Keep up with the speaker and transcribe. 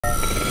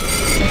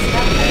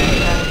Establishing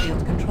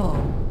battlefield control.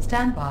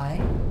 Stand by.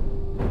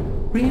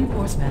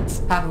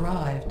 Reinforcements have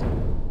arrived.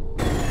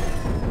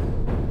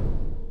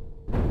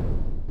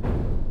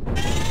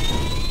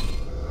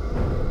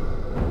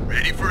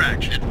 Ready for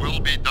action. It will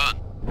be done.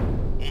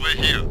 Over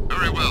here.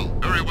 Very well.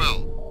 Very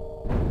well.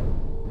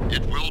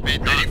 It will be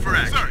done. Ready for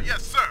action. Sir,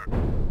 yes, sir.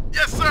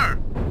 Yes, sir.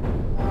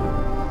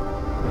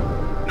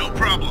 No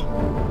problem.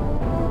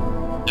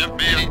 Give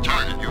me a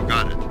target. You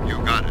got it. You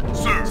got it.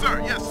 Sir.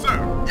 Sir, yes,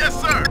 sir.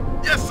 Yes, sir.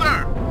 Yes,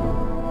 sir.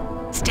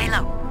 Stay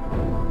low.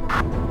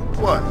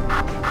 What?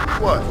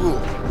 What? Who?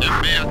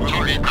 Give me a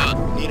target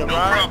done. Need a no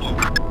ride?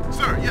 problem.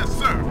 Sir, yes,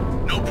 sir.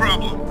 No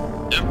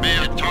problem. Give me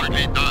a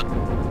target done.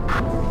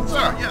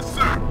 Sir, yes,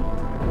 sir.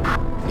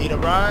 Need a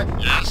ride?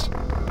 Yes.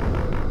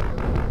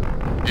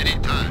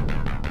 Anytime.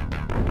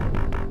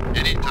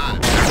 Anytime.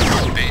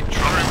 Be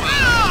very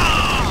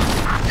well.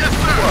 Yes,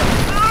 sir. What?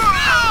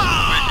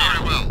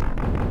 Very well.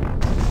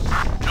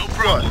 No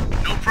problem.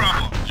 What? No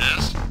problem.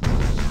 Yes.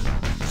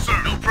 Sir,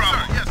 no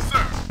problem. Sir, yes,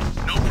 sir.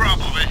 No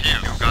problem. Over here.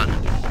 You got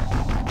it.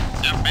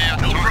 Give me a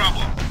no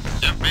problem.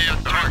 Give me a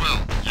very well.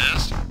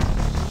 Yes.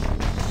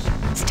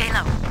 Stay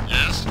low.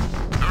 Yes.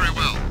 Very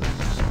well.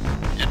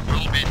 It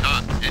will be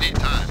done.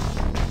 Anytime.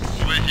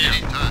 Over here.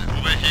 Anytime.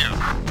 Over here.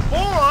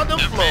 More on the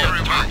Give floor. me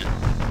a target.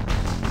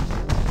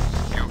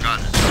 You got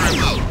it. Very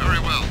well. Very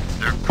well.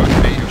 There could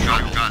be. You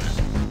got it.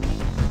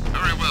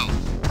 Very well.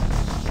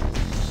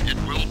 It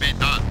will be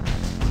done.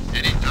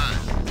 Anytime.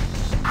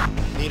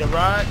 Need a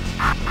ride?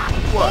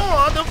 What? More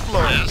on the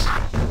floor. Yes.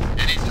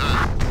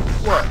 Anytime.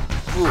 What?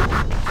 Who?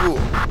 Who?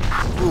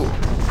 Who?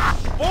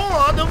 More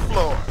on the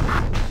floor.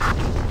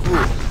 Who?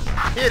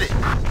 Hit it.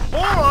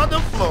 More on the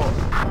floor.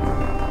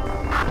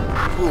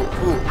 Who?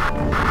 Who?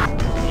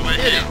 Over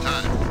Hit here. it.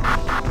 Time.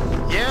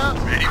 Yeah?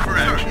 Ready for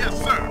action. Yes,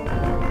 sir.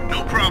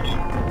 No problem.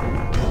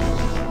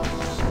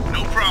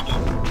 No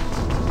problem.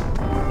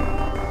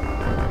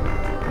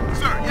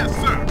 Sir, yes,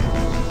 sir.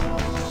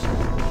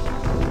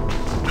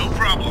 No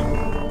problem.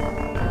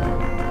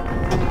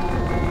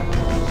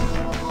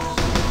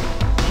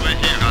 Over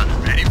here. Got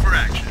it. Ready for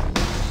action.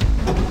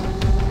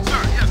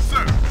 Sir, yes,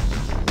 sir.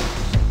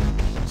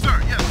 Sir,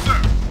 yes, sir.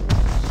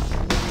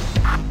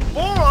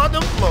 More on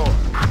the floor.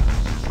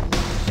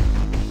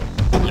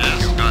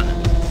 Yes, got it.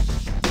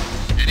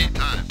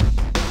 Anytime.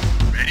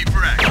 Ready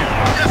for action.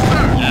 Yes,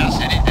 sir. Yes,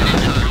 anytime.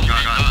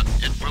 Got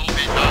it. It will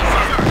be done.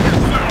 Sir, yes,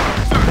 sir.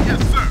 Sir,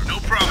 yes, sir. No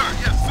problem. Sir,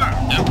 yes, sir.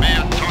 Give me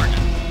a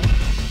target.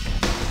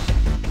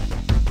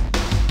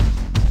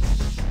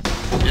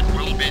 It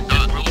will be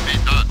done. It will be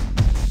done.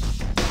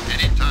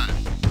 Anytime.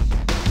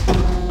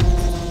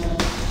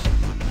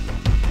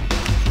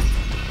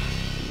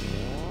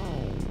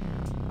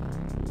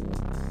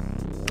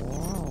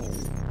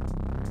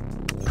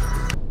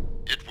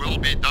 It will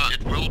be done.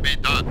 It will be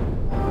done.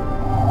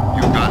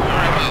 You got it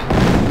very well.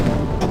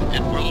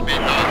 It will be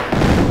done.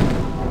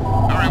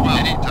 Very well.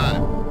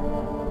 Anytime.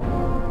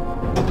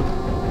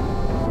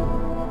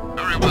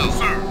 Very well,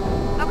 sir.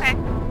 Okay.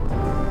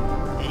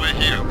 Over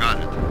here. You got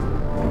it.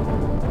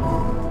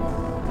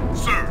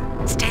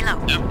 Sir, Stay low.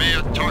 give me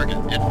a target.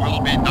 It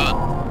will be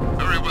done.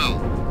 Very well.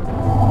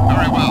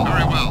 Very well.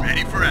 Very well.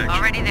 Ready for action.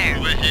 Already there.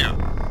 Over here.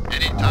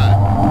 Anytime.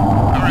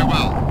 Very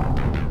well.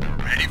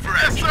 Ready for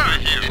action. Yes, sir. Over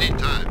here.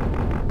 Anytime.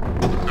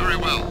 Very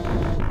well.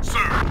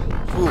 Sir.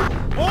 Who?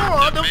 More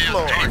on the Give me a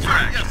floor.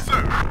 target. Yes,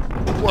 sir.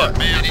 What? Give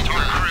me a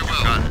target. Very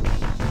well. Got it.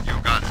 You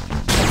got it.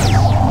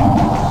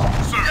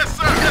 Sir. Yes,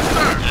 sir. Yes,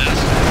 sir. Yes.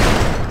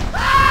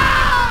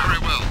 Very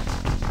well.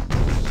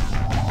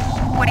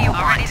 What do you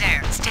want? Already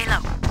there. Stay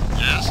low.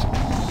 Yes.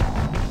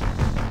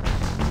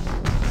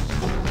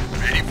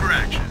 Ready for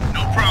action.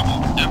 No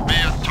problem. Give me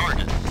a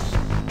target.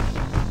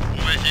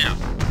 Over here.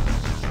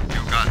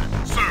 You got it.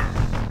 Sir.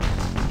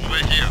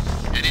 Over here.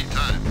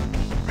 Anytime.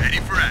 Ready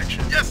for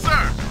action. Yes,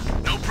 sir.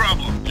 No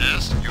problem.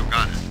 Yes, you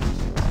got it.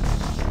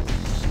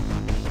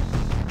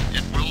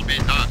 It will be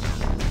done.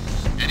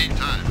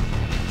 Anytime.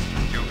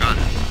 You got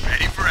it.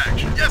 Ready for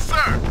action. Yes,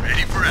 sir.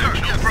 Ready for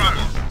action. No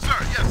problem. Sir,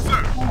 yes,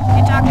 sir.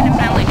 You're talking to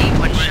family. Need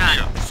one Over shot.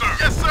 here. Sir.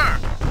 Yes, sir.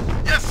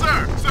 Yes, sir.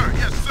 Sir,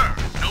 yes, sir.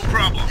 No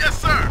problem. Yes,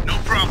 sir. No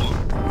problem.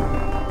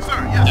 Sir,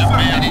 yes, Give sir.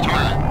 me a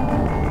Anytime.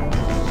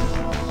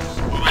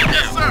 Over here.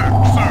 Yes, sir.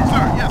 Sir,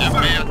 sir, yes, Give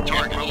sir. me a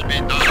target. Will be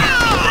done. No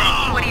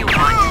problem. What do you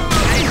want?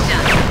 Get it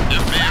done.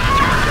 Give me a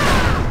target.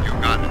 You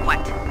got it.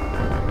 What?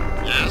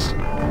 Yes.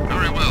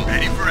 Very well.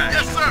 Ready for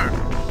action. Yes, sir.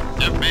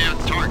 Give me a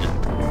target.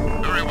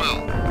 Very well.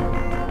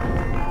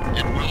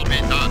 It will be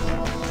done.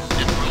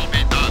 It will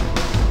be done.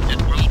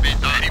 It will be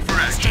done. Ready for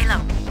action. Stay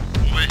low.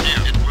 Over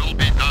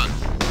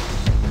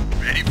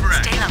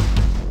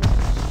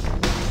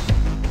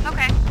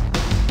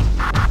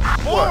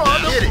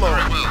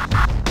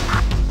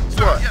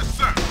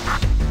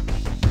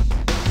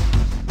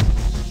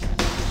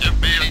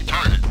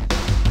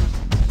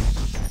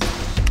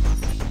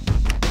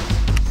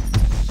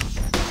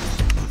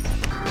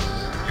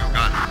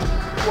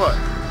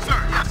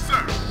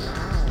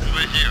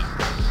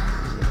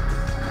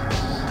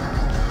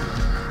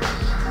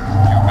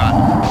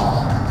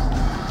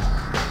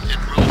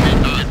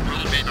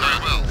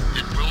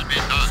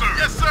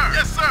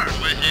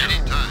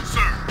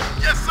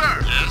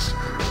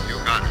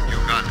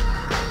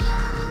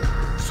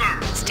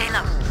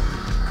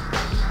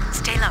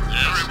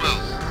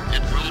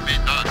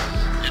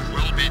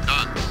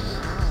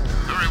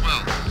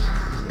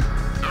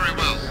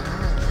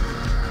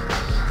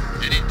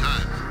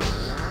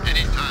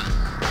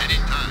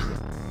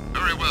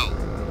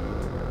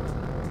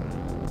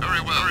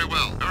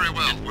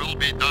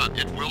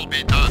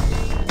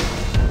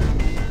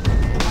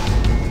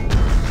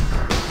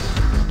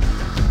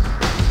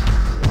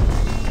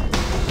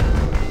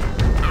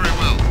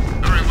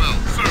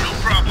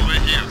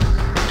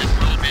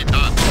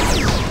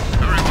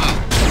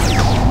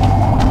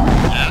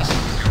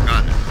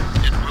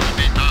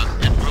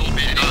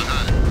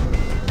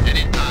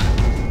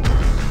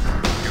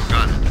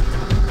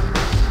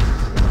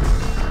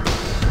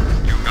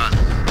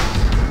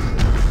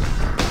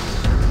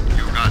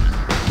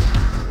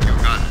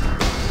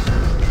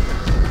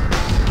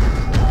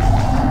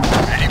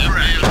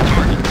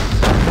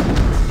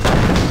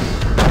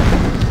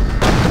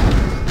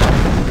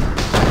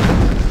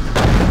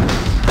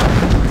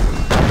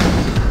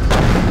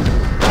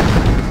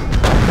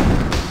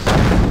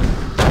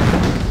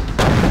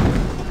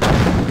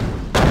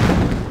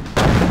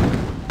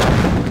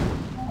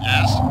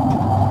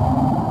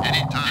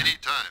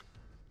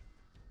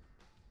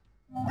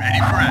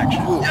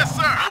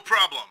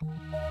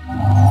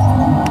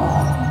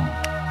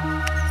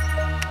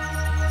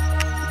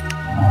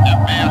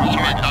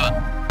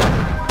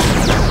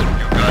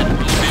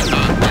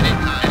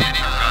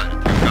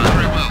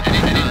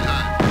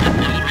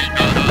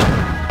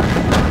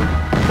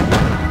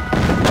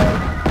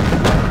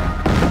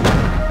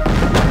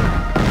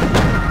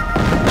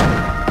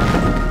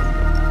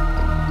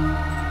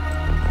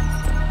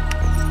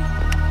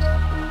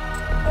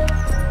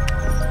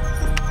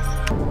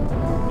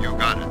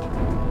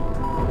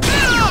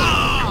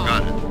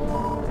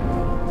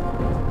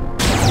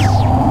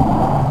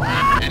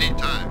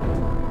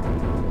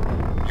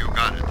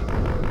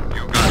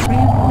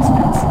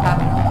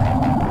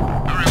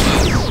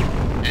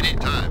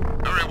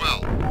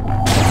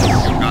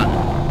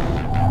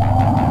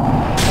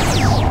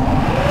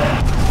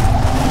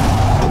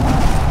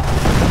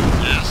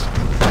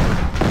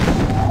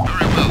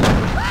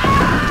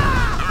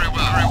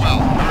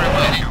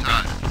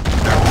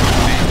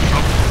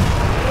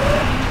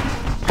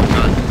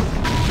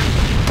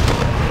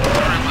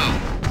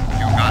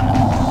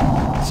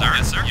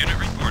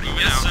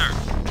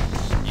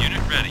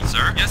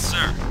Sir? Yes,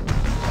 sir.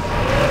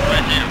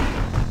 Right here.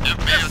 Give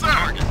me a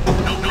target.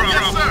 No problem.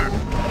 Yes, sir.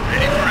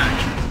 Ready for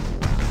action.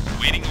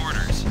 Waiting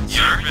orders.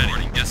 Unit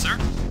ready. Yes, sir.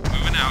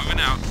 Moving out. Moving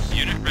out.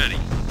 Unit ready.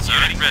 Sir,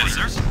 unit ready,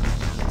 sir.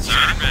 Sir,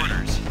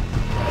 orders.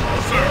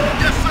 Sir.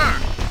 Yes, sir.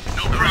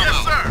 No problem. Yes,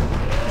 sir.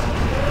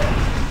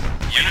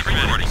 Unit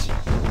reporting.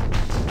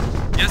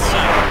 Yes,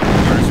 sir.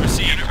 Orders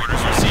received. Unit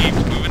orders received.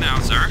 Moving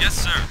out, sir. Yes,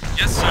 sir.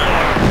 Yes, sir.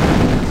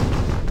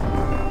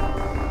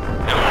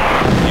 No.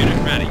 Unit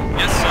ready.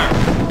 Yes, sir.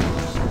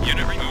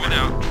 Unit moving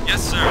out.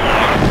 Yes, sir.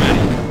 Unit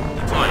ready.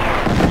 Deploying.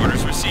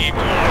 Orders received.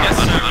 Yes,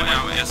 sir. Moving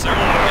out. Yes, sir.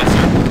 Yes,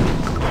 sir.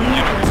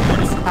 Unit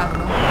reporting.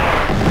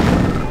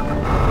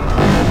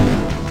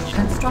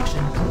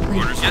 Construction complete.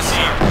 Orders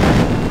received.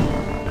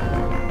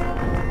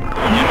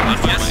 Unit on my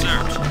way. Yes, sir.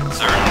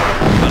 Sir.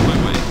 On my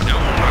way. No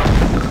problem.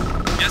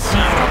 Yes,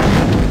 sir.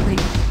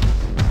 Complete.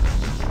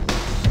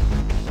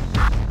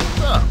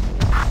 Sir.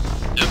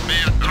 Give me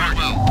a very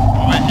well.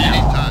 Wait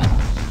anytime.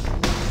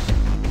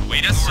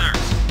 Wait, yes, sir.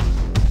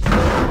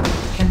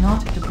 Cannot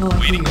deploy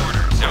Waiting here.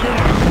 orders. No Building.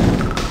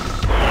 problem.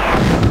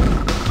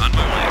 On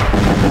my way.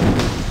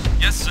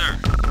 Yes, sir.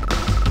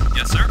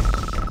 Yes, sir.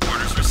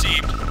 Orders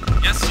received.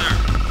 Yes, sir.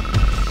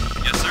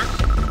 Yes, sir.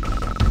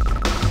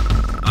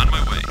 On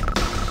my way.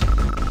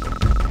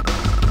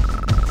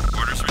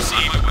 Orders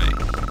received. On my way.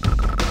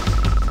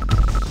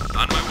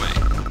 On my way.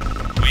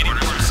 Waiting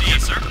orders received.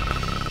 Yes, sir.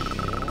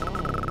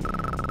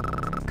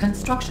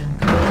 Construction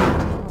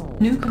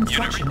complete. New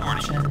construction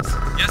reporting. options.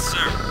 Yes,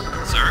 sir.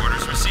 Sir.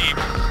 Orders received.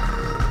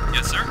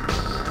 Yes, sir.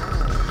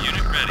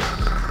 Unit ready.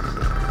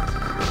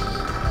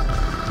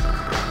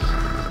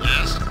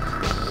 Yes,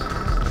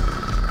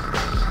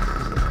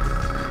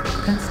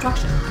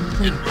 Construction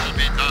complete. it will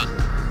be done.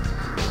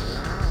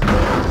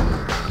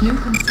 New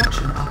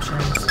construction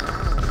options.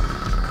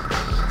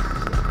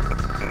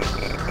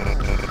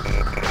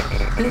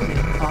 Building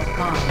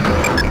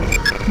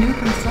offline. New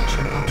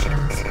construction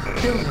options.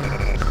 Building.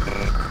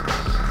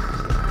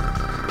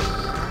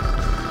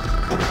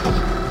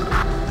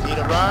 Need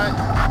a ride?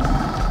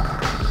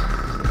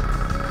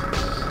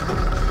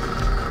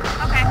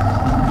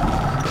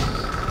 Okay.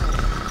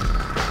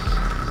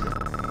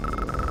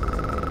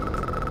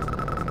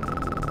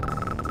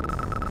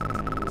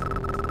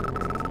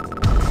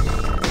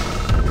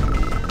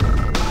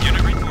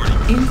 Unit reporting.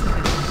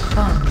 Insufficient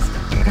funds.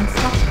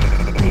 Construction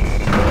complete.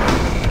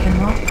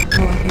 Cannot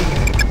deploy here.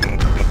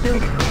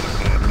 Building.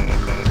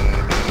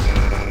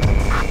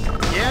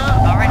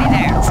 Yeah. Already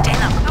there. Stay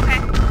low. Okay.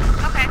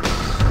 Okay.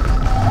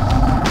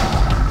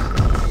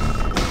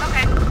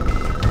 Okay.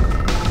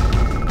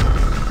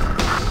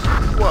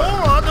 What?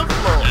 More on the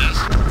floor. Yes,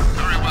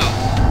 very well.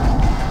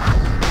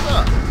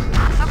 Sir.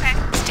 Okay.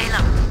 Stay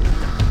low.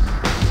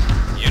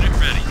 Unit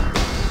ready.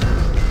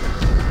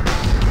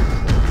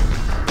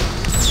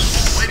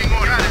 Waiting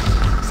order.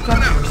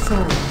 Structure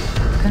sold.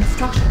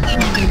 Construction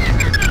complete.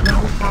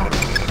 Low power.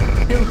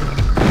 Building.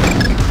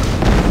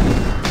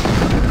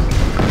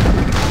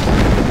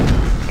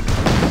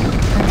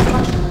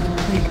 Construction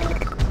complete.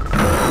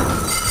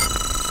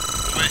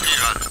 Wait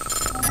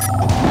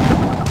here.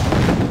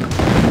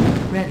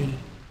 Ready.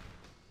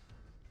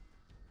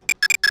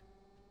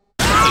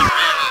 Give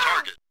me a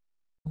target.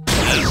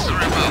 Yes,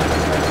 very well.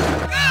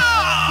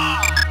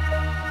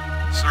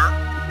 Sir,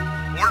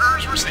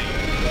 orders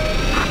received.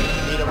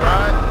 Need a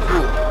ride?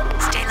 Cool.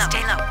 Stay low.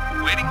 Stay low.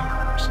 Waiting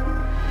orders.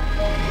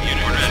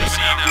 Unit ready.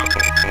 See now.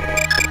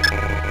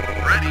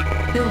 Ready.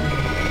 Building.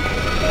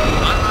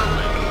 On my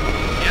way.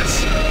 Yes.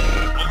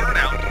 Over and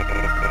out.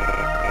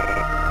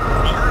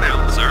 Over and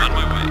out, sir. On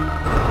my way.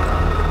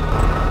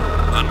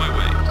 On my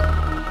way.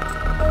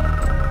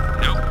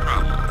 No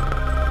problem.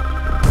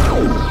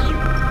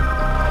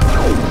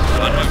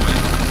 On my way.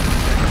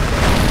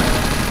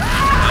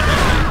 On my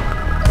way.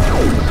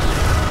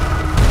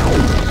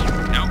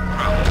 No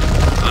problem.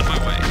 On my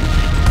way.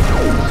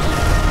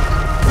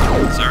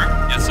 Sir?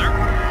 Yes, sir.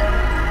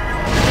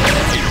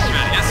 Unit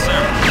ready. Yes, sir.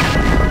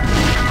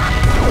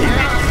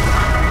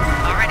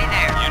 Already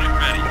there. Unit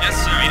ready. Yes,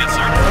 sir. Yes,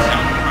 sir. No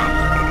problem.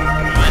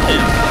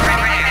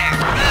 Already there.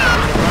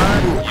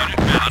 Unit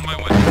ready. On my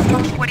way.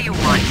 What do you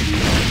want?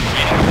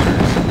 Waiting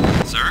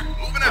orders. Sir?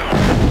 Moving out.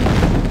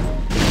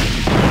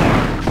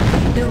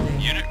 Building.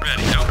 Unit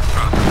ready. No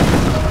problem.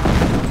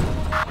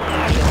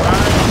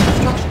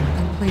 Construction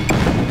complete.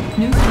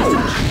 New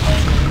construction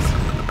options.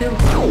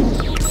 Building.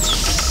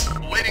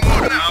 Waiting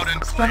order out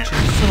and Structure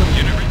sold.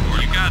 Unit report.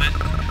 You got it.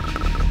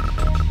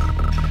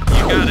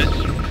 You got it.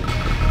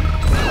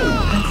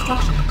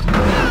 Construction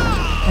complete.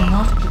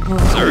 Cannot deploy.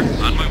 Sir,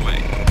 on my way.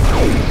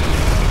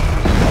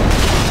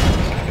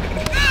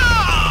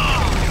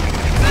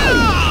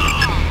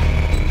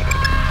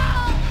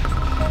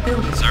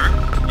 Building. Sir?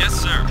 Yes,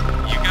 sir.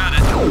 You got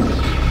it.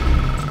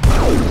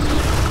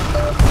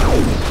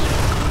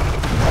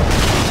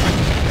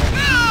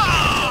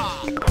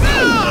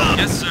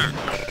 Yes, sir.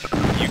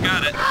 You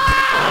got it.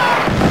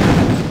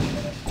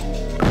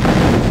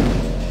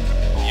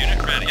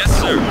 Unit ready. Yes,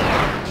 sir.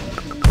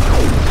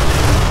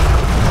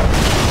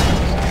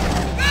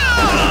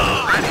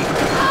 ready.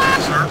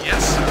 Sir,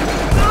 yes.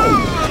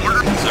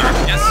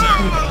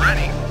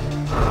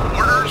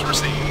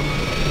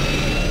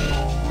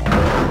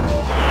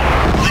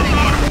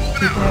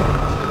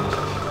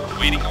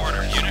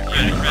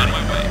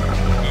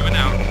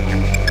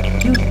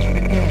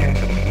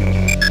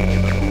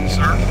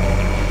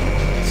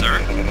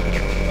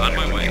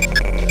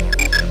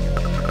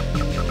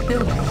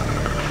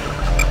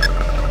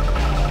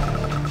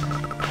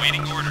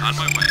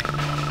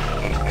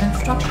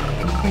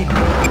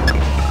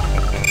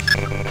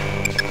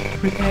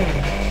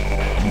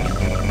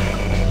 Preparing.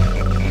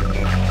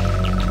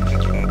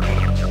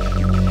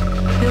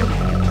 Building.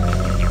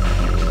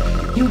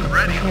 Unit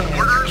Ready. prepared.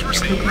 Orders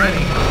received.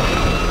 Ready.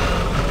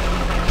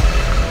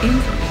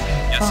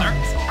 Insufficient Yes, sir.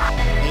 funds.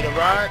 Need a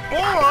ride?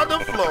 Or on the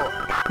floor.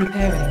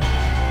 Preparing.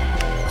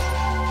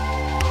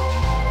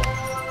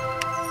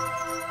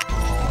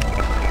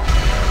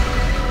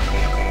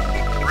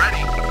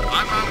 Ready.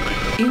 I'm on way.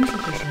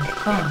 Insufficient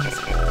funds.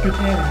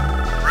 Preparing.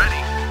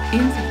 Ready.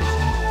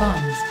 Insufficient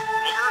funds.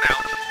 Over and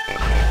out.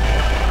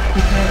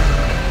 Preparing.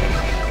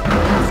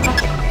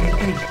 Construction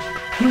complete.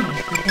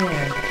 Unit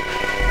prepared.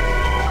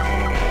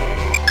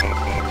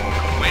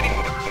 Waiting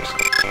orders.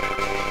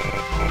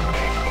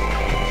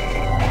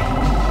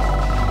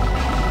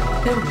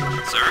 Building.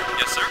 Sir?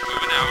 Yes, sir.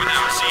 Moving out.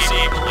 Now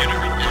received. Unit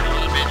reporting.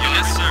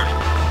 Yes, sir.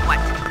 What?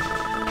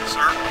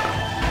 Sir.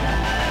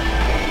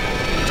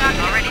 Doc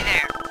already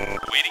there.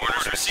 Waiting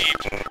orders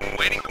received.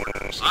 Waiting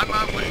orders. I'm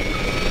on way.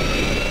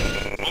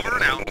 Over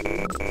and out.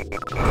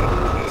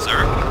 Sir?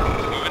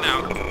 Moving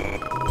out.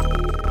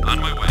 On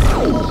my way.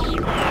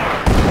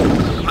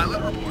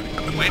 Pilot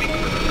reporting. Waiting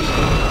orders.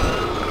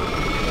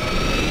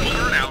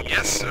 Over and out.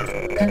 Yes, sir. Over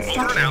and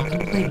Construction out.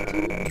 complete.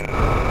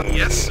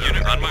 Yes, sir.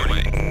 Unit on my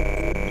way.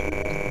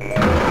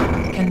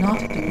 Cannot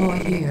deploy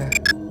here.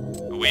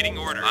 Awaiting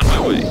order. On my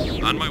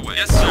way. On my way.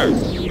 Yes, sir.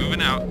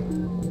 Moving out.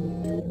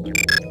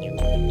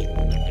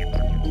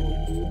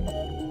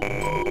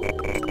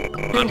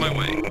 On my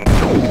way.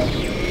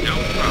 No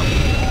problem.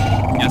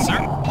 Yes, sir.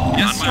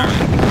 Yes, on my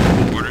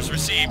way. Orders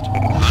received. On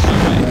my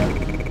way.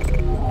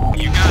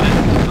 You got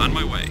it. On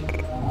my way.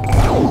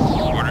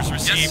 Orders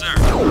received. Yes, sir.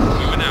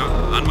 Moving out.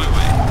 On my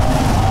way.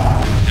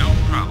 No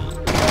problem.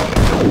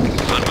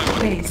 On my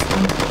way. Base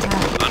under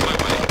attack. On my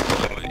way.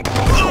 On my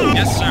way.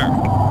 Yes, sir.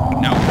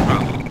 No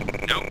problem.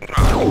 No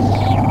problem.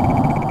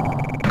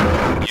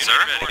 Unit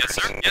ready. Yes,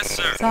 sir. Yes,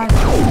 sir. Silence.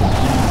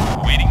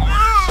 Waiting orders.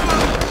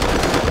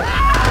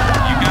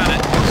 You got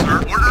it. Sir,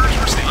 orders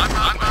received. I'm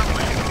on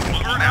way.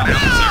 Over and out.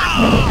 Yes, sir.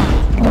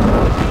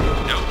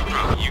 No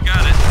problem. You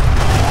got it.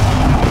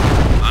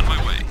 On my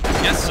way.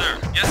 Yes, sir.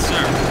 Yes,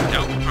 sir.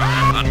 No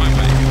problem. On my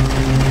way.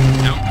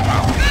 No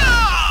problem.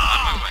 On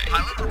my way.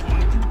 Pilot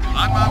reporting.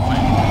 I'm on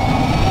way.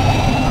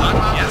 I'm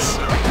on. Yes,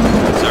 sir.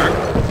 Sir.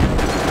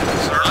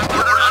 Sir, I'm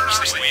orders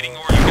received. Waiting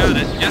order. You got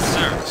it. Yes,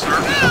 sir. Sir.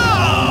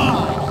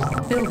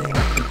 Building.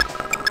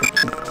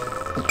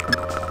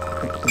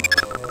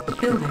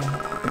 Building.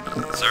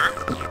 Sir.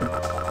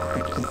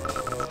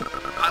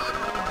 Pilot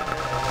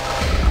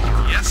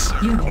reporting. Yes, sir.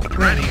 Unit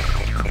Ready. ready.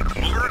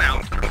 Over and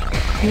out.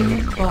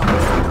 Unit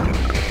lost.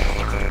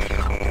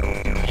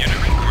 Unit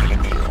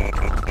reporting.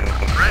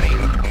 Ready.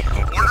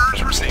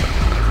 Orders received.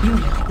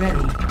 Unit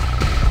ready.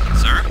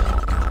 Sir.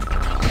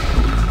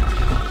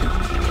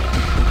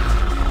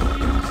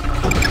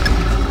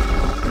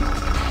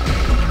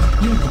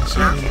 Unit Sir.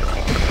 ready.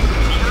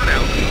 Over and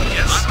out.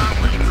 Yes. I'm on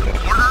way.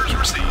 Orders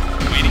received.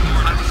 Waiting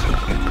orders.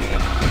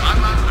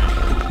 I'm on way.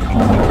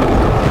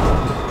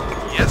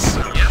 Yes,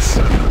 sir. Yes,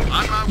 sir.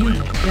 I'm on way.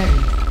 Unit ready.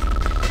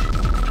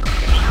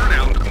 Over and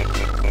out.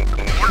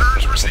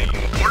 Orders received.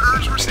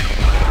 Orders received.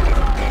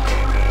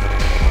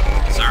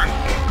 Sir.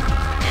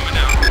 Moving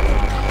out.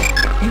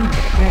 Unit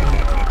ready.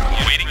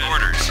 Waiting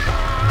orders.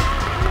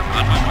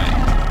 On my way.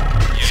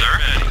 Sir.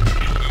 Ready.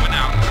 Moving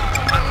out.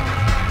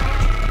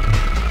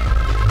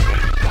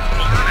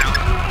 Over and out.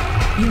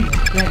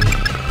 Unit ready.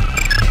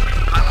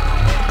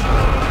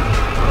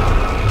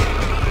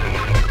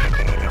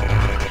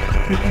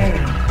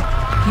 Preparing.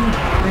 Unit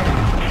ready.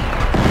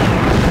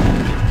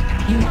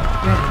 Unit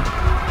ready.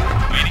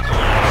 Waiting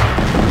orders.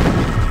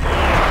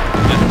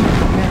 Unit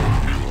ready.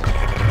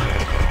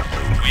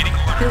 Waiting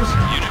orders.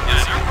 Unit.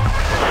 Yes, sir.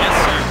 Yes,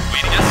 sir.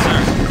 Waiting. Yes, sir.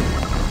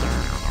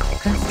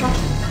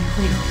 Construction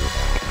complete.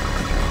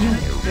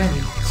 Unit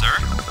ready. Sir.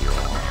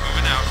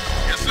 Moving out.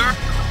 Yes, sir.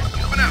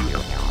 Moving out.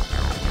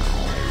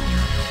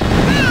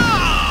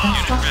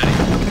 Construction ready.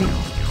 complete.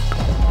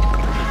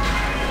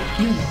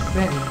 Unit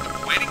ready.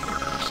 Waiting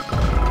orders.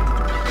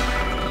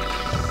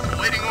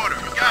 Waiting order.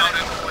 You got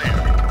it. Clear.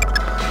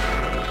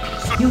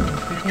 Unit Got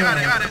prepared.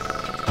 it. Got it.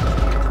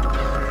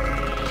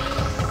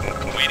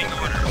 Waiting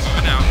orders.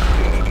 Moving out.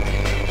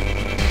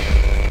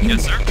 Unit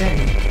Yes, sir.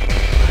 ready.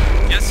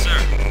 Yes, sir.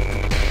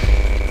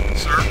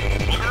 Sir.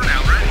 Over and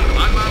out. Ready.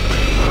 I'm on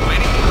way.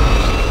 Waiting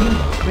orders.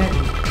 Unit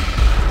ready.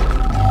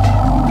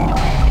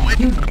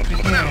 Waiting. Unit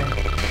Moving out.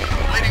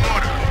 prepared. Waiting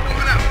order.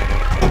 Moving out.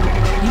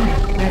 Unit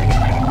ready.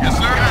 Yes,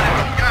 sir. Got it.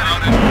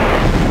 Got it.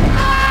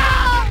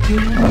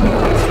 Unit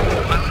lost.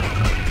 Pilot.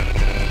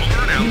 Over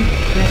and out. Unit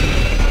ready.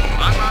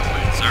 I'm on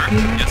way. Sir.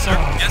 Unit Yes, sir.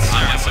 lost. Yes,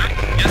 sir. Yes, sir.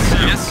 Yes,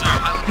 sir. Yes, sir.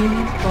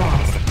 Unit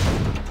lost.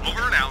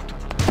 Over and out.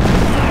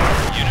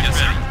 Unit yes,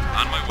 sir.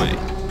 On my way.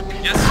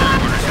 Yes, sir.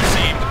 Orders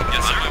received.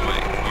 Yes, sir. On my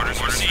way. Orders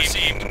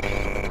received.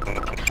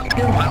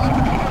 Building.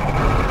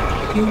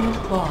 Unit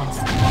lost.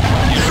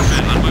 Unit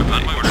ready. On my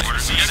way. Orders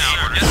received. Yes, sir.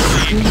 Yes,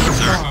 sir. Unit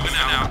Sir. lost. Moving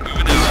out.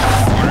 Moving out.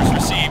 Orders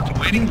received.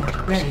 Waiting. Unit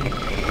ready.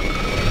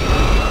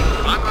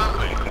 I'm on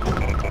way.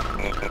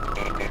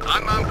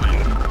 I'm on way.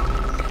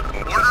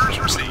 Orders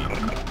received.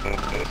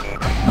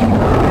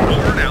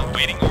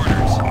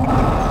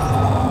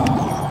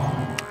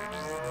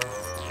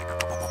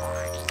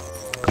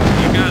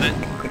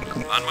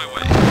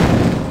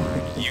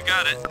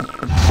 got it.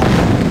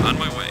 On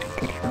my way.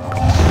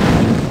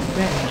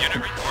 Ready.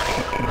 Unit reporting.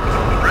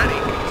 Ready.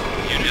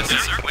 Unit, yes,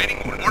 sir. Waiting.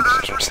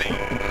 Orders received.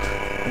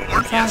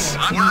 Yes.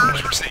 Silence Orders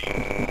needed. received.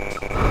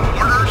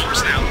 Orders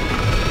received.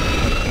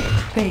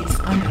 Base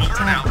under Over and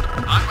attack. out.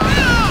 On my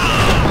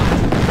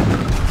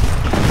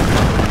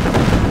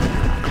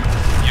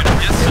Unit,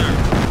 yes, sir.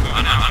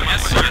 Moving out.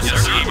 Yes, sir. Yes, sir.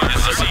 Yes,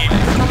 sir.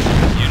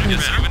 Unit,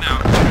 yes, sir. Moving out.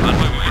 On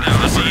my way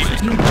now.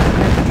 Received. Unit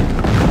ready.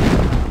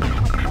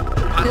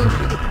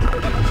 Building.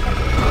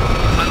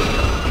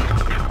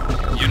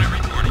 Unit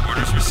reporting.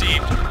 Orders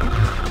received.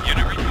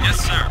 Unit yes,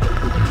 sir.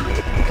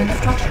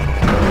 Construction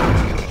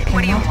complete.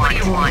 What do you Cannot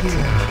deploy want?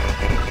 here.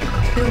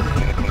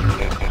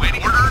 Building.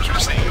 waiting. Orders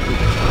received.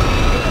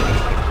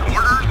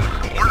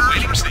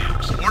 Orders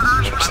received.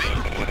 Orders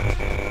received.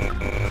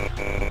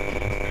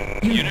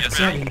 Unit Yes,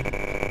 ready.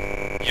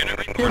 Unit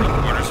reporting.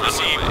 Orders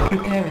received.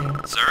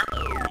 Preparing. Sir,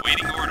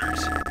 awaiting orders.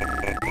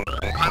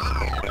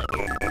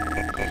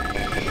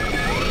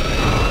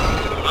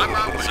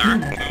 Sir,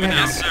 Unit moving ready.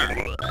 out, sir.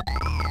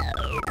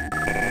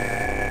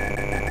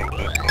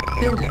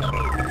 Building.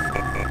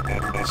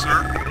 Sir.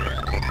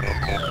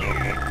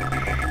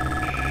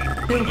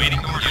 Building.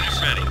 Waiting orders. Unit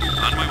ready.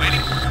 On my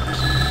waiting orders.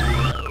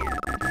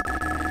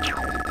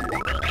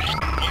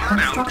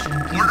 Construction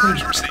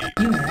Orders complete. received.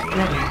 Unit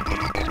ready.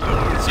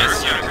 Yes,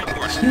 unit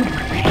reporting. Unit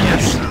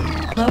Yes, sir.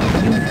 Cloak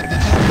unit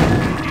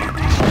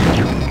detected.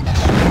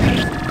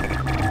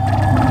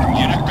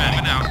 Unit ready.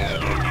 Moving out.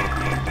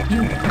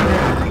 Unit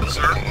ready.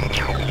 Sir.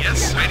 Yes.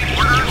 Waiting.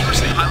 Orders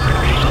received.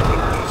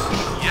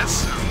 Yes,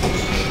 sir.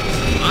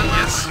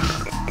 Yes, sir.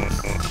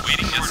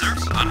 Waiting, yes, sir.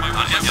 On my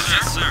way. Yes,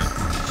 yes, sir.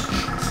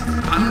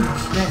 Unit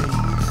ready.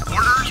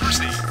 Orders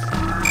received.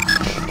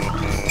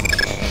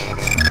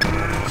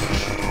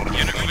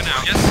 Unit moving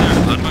out. Yes, sir.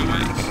 On my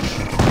way.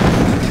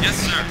 Yes,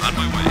 sir. On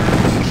my way.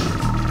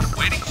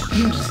 Waiting.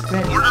 Unit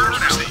ready. Orders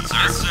received. Sir,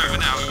 yes, sir.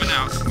 Moving out. Moving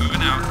out.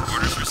 Moving out.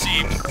 Orders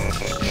received.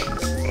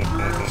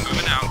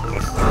 Moving out.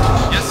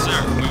 Yes, sir.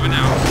 Moving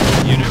out.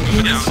 Unit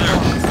moving out, sir.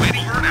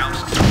 Waiting for an out.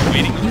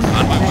 Waiting.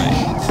 On my way.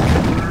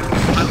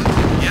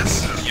 Yes,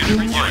 sir. Unit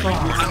reporting.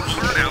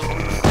 Over and out.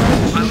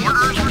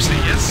 Orders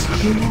received. Yes, sir.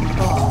 Unit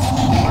lost.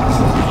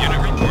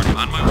 Unit reporting.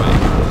 On my way.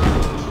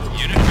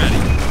 Unit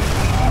ready.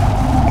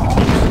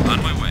 On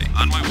my way.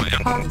 On my way.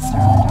 Harvester.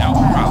 No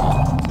problem.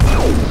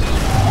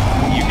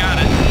 You got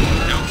it.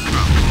 No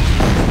problem.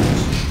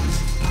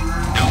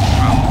 No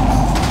problem.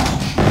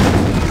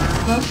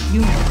 Cloak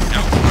unit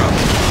No detected.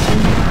 problem.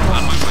 Unit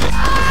On my lost. way.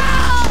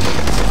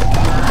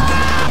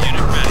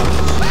 Unit ready.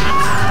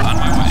 On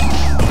my way.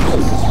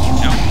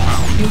 No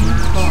problem. Unit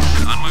lost.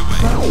 On my way.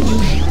 Cloak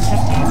unit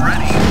detected.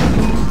 Ready.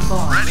 Unit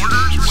lost. Ready.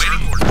 Orders.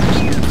 Waiting orders.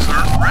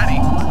 Sir. Ready.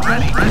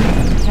 Ready. Cloak Ready.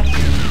 unit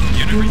detected.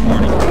 Unit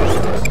reporting.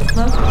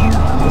 Cloak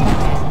unit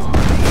detected.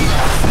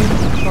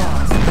 Unit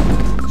lost.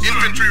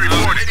 Infantry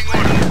reporting.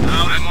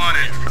 I'm on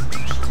it.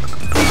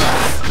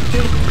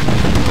 Building.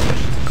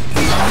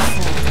 On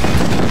hold.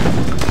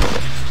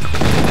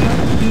 Cloak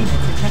unit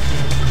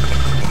detected.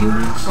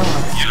 Unit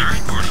lost. Unit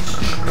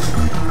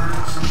reporting.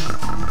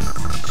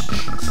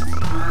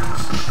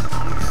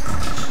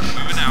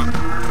 Moving out.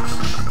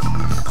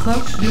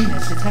 Cloak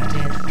unit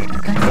detected.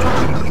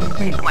 Construction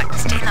complete. What?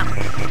 Stay low.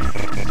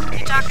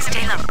 You talking?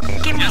 Stay low.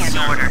 Give me Yes, an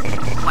sir. order.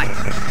 What?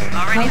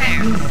 Already Cloak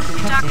there. unit You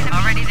talking? detected.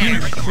 Already there.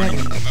 Unit ready.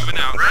 Moving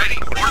out. Ready.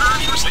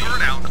 Orders received. Over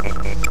and out.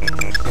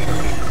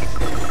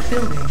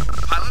 Building.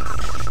 Pilot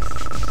report.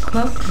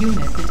 Cloak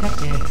unit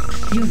detected.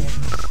 Unit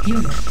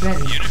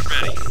ready. Unit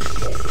ready.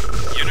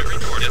 Unit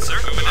report. Yes, sir.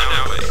 Moving out.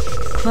 Now way.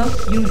 Cloak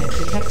unit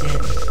detected.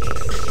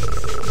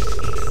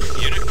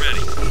 Unit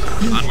ready.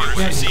 Unit On orders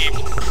ready. received.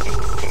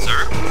 Sir,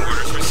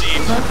 orders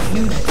received. Cloak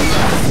unit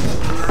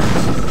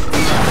detected.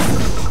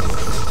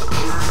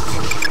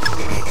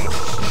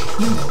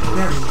 Unit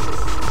ready.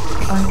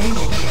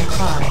 Unable to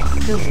comply.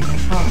 Building in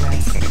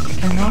progress.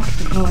 Cannot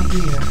deploy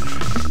here.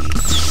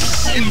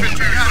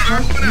 Infantry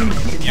Cloak unit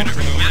detected. Unit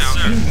ready. Yes,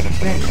 sir.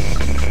 Unit ready.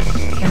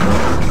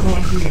 Cannot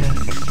deploy here.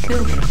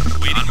 Building.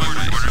 Waiting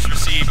orders. Orders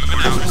received.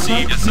 Moving out.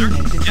 Received. Yes, sir.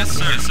 Yes,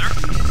 sir. Yes, sir.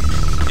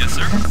 Yes,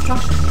 sir.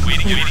 Construction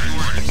Waiting. complete. Waiting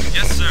orders.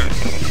 Yes, sir.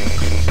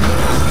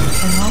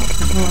 Cannot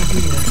deploy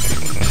here.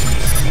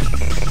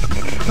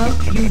 Cloak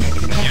unit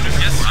detected. Unit.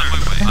 Yes, on my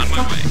way. On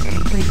my way. Construction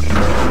complete.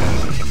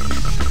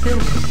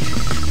 Building.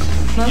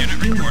 Cloak Unit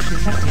unit reporting.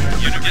 detected.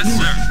 Unit. Yes,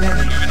 sir.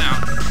 Ready. Moving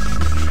out.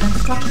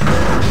 Construction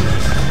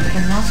complete.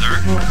 Cannot Sir,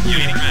 deploy here.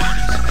 waiting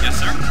orders. Yes,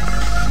 sir.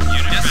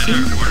 Unit. Yes, sir.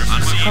 Orders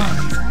received.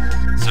 Funds.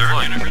 Sir,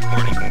 unit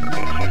reporting.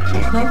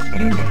 Cloak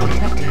unit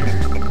detected.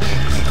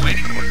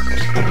 Waiting orders.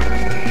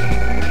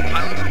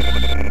 Pilot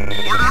report.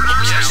 Orders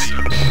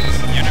received.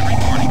 Unit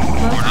reporting.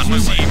 Cloak Orders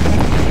unit received.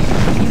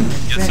 detected.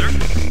 Unit Yes, sir.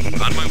 ready.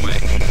 On my way.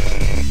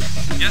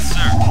 Yes,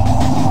 sir.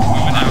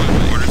 Moving out.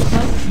 Orders.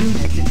 Cloak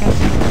unit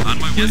detected. On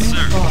my way. Yes, Unit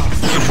sir. lost.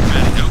 Unit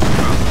ready. No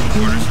problem.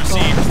 Orders Unit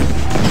received.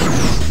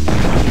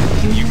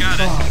 Unit You got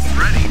it. lost.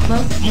 Ready.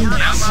 Cloak unit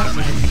Yes, sir.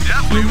 detected.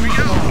 Yeah, here we Unit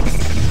go. lost.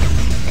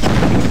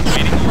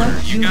 Waiting order.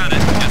 You got it.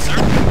 Yes, sir.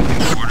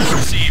 Orders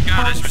received. Got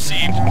it. Harvester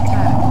Received. under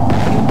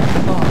attack.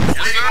 Unit lost.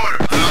 Waiting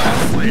orders.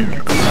 Clear.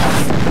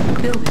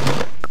 Building.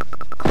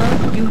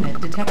 Cloak unit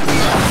detected.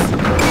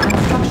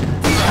 Construction.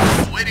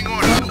 Waiting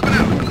orders. Moving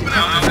out. Moving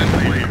out.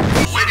 Clear.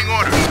 Waiting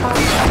orders.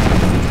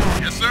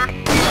 Yes, sir.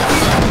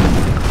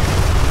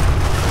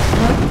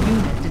 Cloak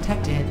unit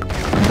detected.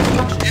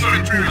 Construction.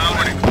 Infantry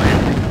reporting. Clear.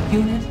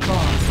 Unit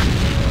lost.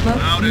 Cloak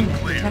Loud and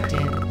unit clear.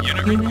 detected.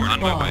 Unit report on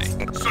my way. lost.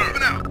 Sir.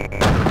 Moving out.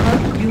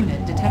 Cloak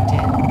unit detected.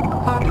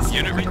 Harvesting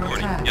Unit under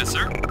reporting. attack. Yes,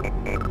 sir.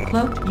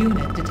 Cloaked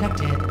unit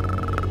detected.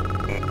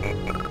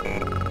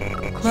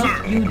 Cloaked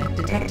Sir. unit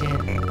detected.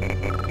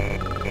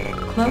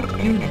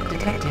 Cloaked unit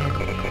detected.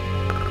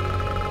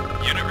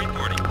 Unit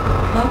reporting.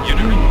 Cloaked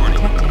Unit unit reporting.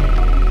 detected.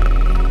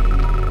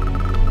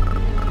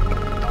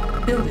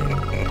 Building.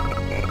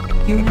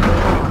 Unit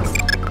lost.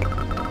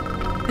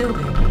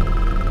 Building.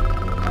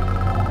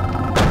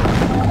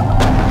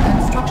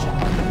 Construction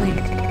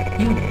complete.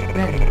 Unit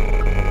ready.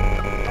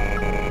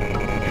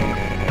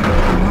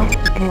 Cannot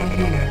deploy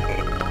here.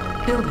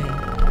 Building.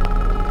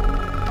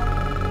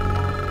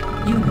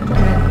 Unit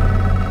ready.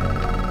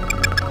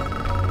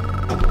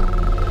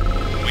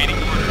 Waiting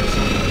orders.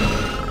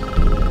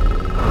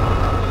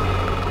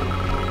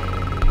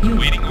 Unit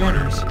Waiting ready.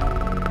 orders.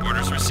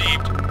 Orders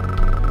received.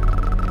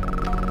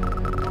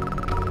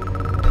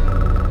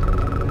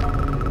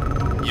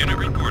 Unit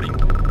reporting.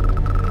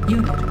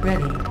 Unit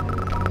ready.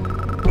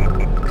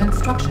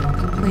 Construction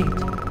complete.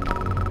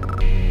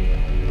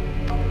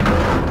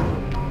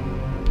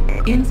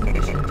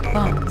 Insufficient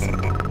funds.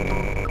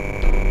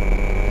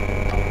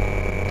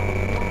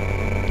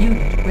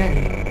 Unit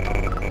ready.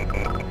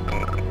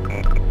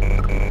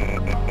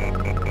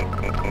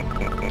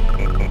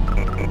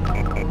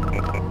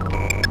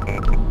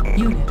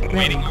 Unit ready.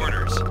 Waiting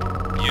orders.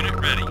 Unit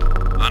ready.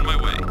 On my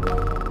way.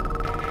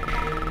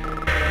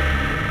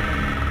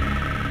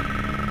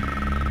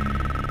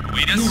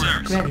 Awaiting Unit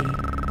orders. ready.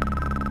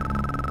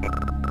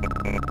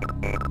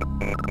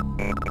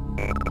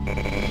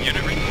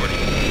 Unit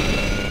reporting.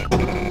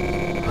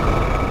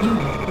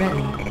 Unit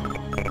ready.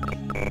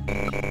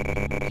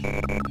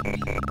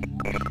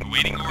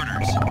 Awaiting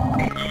orders.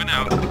 Moving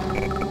out.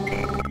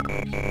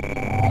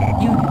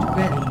 Unit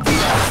ready.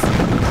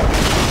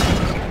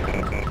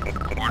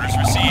 Orders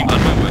received. On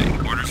my way.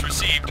 Orders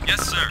received.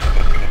 Yes, sir.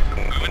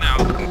 Moving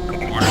out.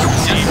 Orders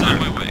received. On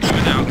my way.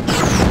 Moving out.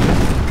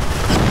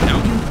 No.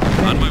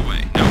 On my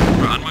way. No.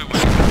 On my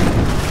way.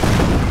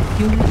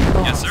 Unit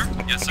lost. Yes, sir.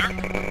 Yes, sir.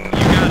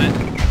 You got it.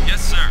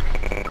 Yes, sir.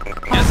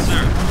 Yes,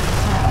 sir.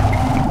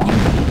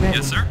 Unit ready.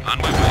 Yes, sir. On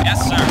my way. Yes,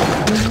 sir.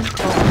 Unit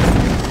lost.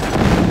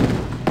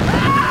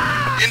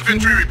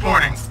 Infantry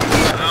reporting.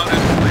 Loud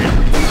and clear.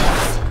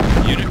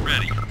 Unit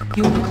ready.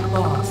 Unit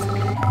lost.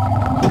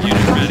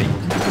 Unit ready.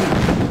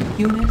 Complete.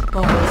 Unit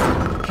lost.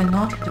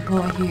 Cannot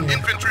deploy here.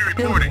 Infantry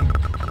reporting.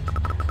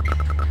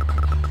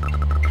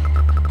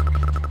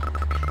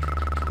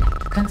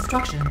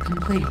 Construction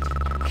complete.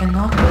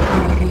 Cannot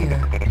deploy here.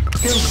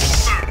 Building.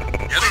 Sir.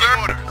 Yes, sir.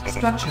 Orders.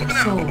 Structure Moving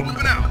out. sold.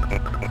 Moving out.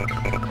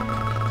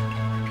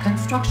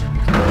 Construction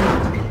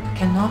complete.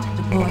 Cannot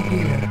deploy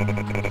here.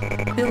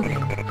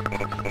 Building.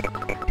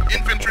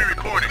 Infantry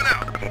reporting. Moving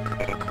out.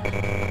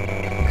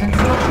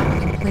 Construction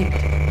complete.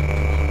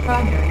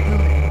 Primary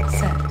building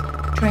set.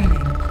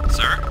 Training.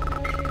 Sir.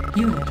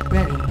 Unit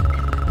ready.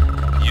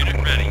 Unit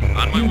ready.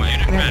 On my way.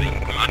 Unit Ready.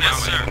 ready. On yes,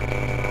 sir.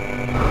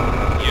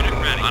 Unit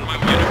ready. On my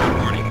way. Unit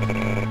reporting.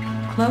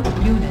 Cloak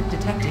unit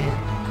detected.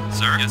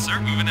 Sir. Yes, sir.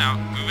 Moving out.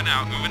 Moving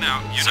out. Moving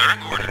out. Unit sir.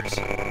 Orders.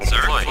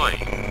 Sir. Deploy.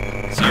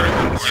 Sir.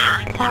 Sir.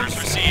 Orders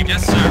received.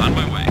 Yes, sir. On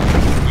my way.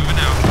 Moving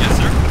out. Yes,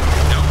 sir.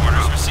 No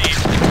orders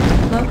received.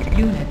 Cloak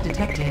unit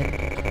detected.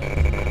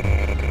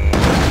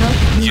 Cloak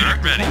Unit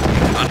ready.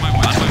 On my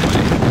way. On my way.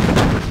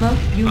 Cloak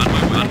unit On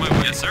my way. On my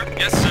way. detected. Yes, sir.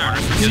 Yes, sir.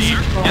 Orders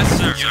received. Yes,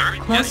 sir.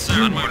 Yes,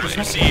 sir. On my orders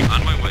received.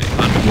 On my way.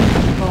 On my way.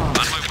 Unit On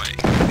lost. my way.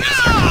 Yes,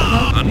 sir.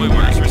 On my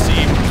orders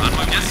received. On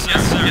my yes,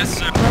 yes, sir. Yes,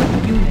 sir.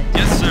 Cloak unit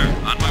Yes, sir.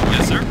 On my way.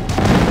 Yes, sir.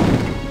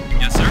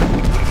 Yes, sir.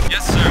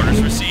 Yes, sir. Orders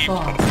unit received.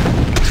 lost.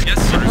 Yes,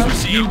 sir. Orders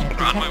received.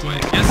 On my way.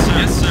 Yes, sir.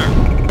 Yes, sir.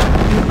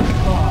 Unit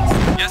lost.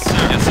 Yes,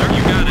 sir. Yes, sir.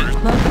 You got it.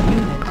 Cloak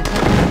unit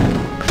detected.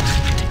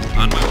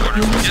 On my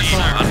orders. Yes,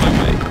 sir. On my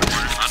way.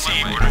 Orders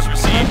received. Orders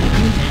received.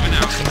 Moving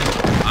out.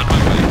 On my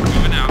way.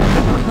 Moving out.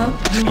 Cloak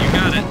unit You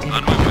got it. detected.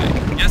 On my way.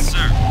 Yes,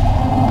 sir.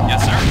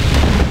 Yes, sir.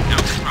 No.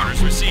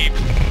 Orders received.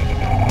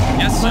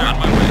 Yes, sir. On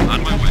my way. On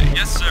my way.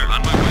 Yes, sir.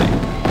 On my way.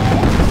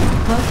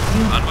 Cloak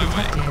unit On my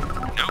way. detected.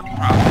 No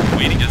problem.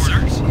 Waiting. Yes, sir.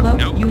 Cloak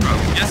No unit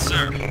problem. Yes,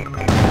 sir. Unit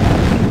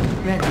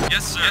ready.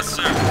 Yes, sir. Yes,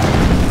 sir.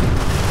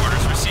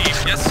 Orders received.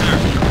 Yes, sir.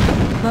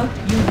 Cloak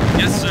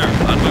unit Yes, sir.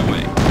 On my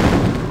way.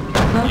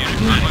 Cloak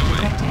Unit unit on my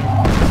way. detected.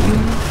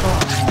 Unit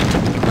lost.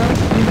 Cloak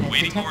unit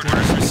Waiting detected.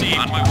 orders received.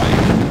 On my way.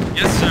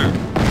 Yes, sir.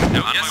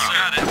 No, yes, sir.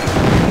 Got it.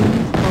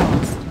 Unit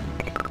lost.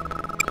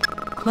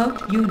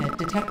 Cloaked unit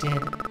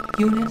detected.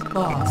 Unit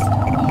lost.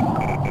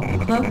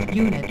 Cloaked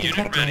unit Unit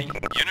detected. ready.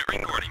 Unit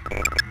reporting.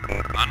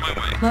 On my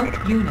way.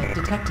 Cloaked unit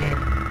detected.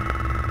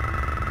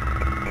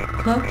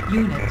 Cloaked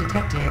unit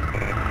detected.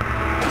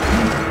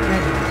 Unit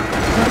ready.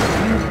 Cloaked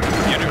unit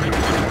detected. Unit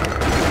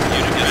reporting.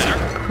 Unit, yes, sir.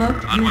 Cloak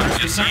On my unit way,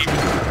 yes, sir.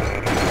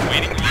 detected.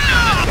 Waiting, you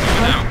got it.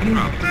 Moving out. Cloak unit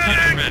Problem. Unit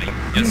detected. ready.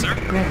 Yes, sir.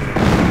 Unit ready.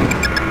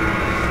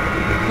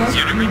 Cloak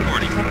Unit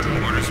reporting.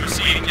 detected. Orders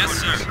received. Yes,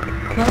 sir.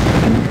 Cloak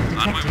unit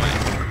On my way.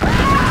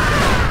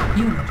 detected.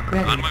 Unit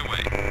ready. On my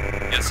way.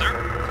 Yes, sir.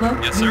 Cloak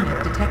Yes, sir.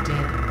 unit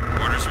detected.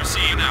 Orders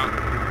received. Now.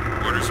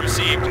 Orders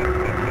received.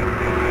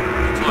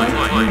 Cloak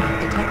Deploy. unit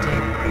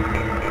detected.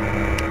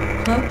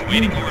 Cloak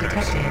Waiting unit orders.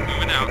 detected.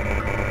 Moving out.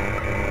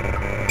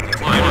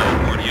 Deploy.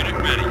 Unit, unit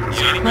ready.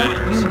 Unit Cloak ready.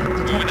 unit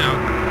Moving detected. out.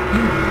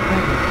 Unit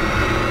ready.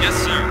 Yes,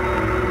 sir.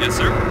 Yes,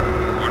 sir.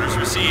 Orders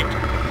received.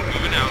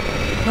 Moving out.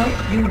 Cloak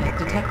unit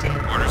detected.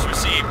 Orders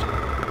received.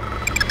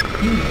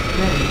 Unit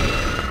ready.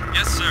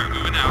 Yes, sir.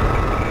 Moving out.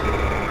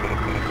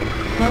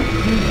 Cloak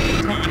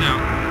unit Moving detected.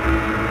 out.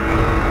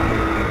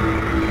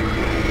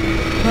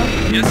 Cloak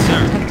unit Yes,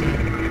 sir. detected.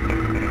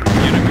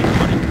 Unit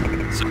reporting.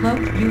 Sir. Cloak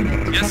unit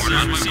detected. Yes, sir.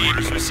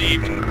 Orders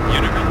received.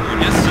 Unit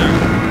reporting. Yes, sir.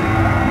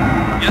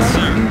 Yes, Cloak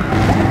sir. unit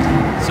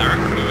detected. Sir,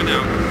 moving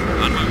out.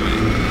 On my way.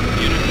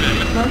 Unit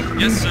ready. Cloak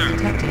Yes, unit sir.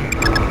 detected.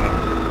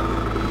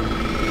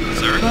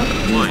 Sir, Cloak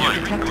deploy. unit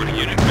Unit detected. reporting.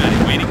 Unit ready.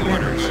 Waiting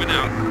orders. Moving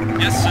out.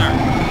 Yes, sir.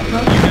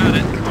 Cloak You got unit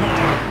it.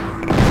 detected.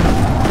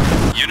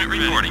 Unit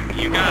reporting.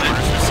 You got it.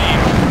 Orders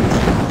received.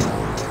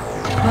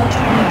 Cloak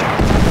unit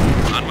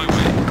detected. On my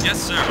way. Yes,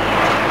 sir.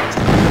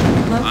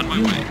 Cloak On my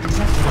unit way.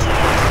 detected.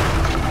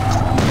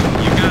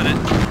 You got it.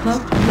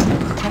 Cloak unit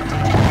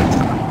detected.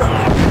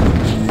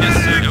 Yes,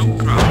 sir. No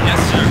problem.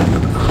 Yes, sir.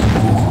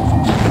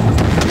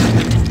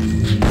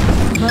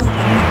 Cloak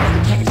unit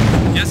detected.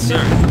 Yes,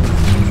 sir.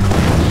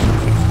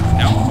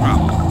 No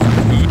problem.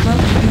 Moving.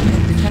 Cloak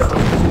unit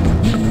detected.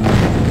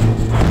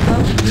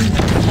 Cloak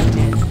unit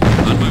detected.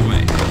 On my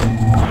way.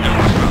 No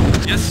problem.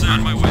 Yes, sir.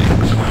 On my way.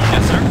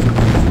 Yes, sir.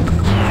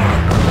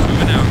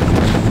 Moving out.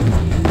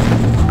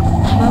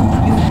 Cloak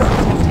unit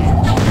detected.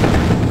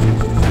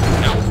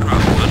 No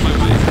problem. On my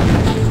way.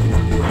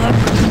 Cloak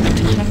unit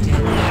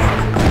detected.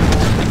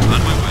 On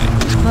my way.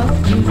 Cloak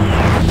unit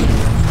detected.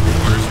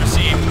 Orders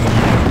received.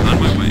 On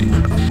my way.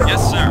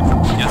 Yes, sir.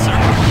 Yes, sir.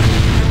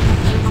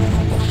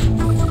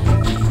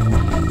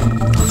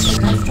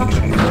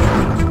 Construction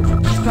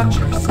complete.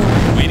 Structure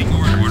sold. Waiting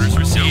order. Orders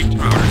received.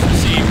 Orders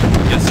received.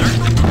 Yes, sir.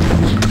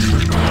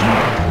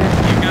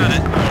 You got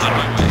it. On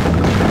my way.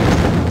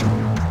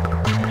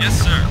 Yes,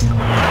 sir.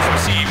 Orders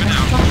received.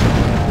 Now. Construction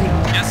complete.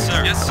 Yes, sir.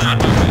 Yes, sir. On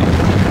my way.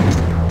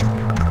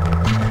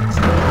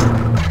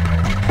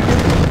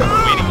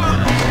 Waiting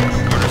order.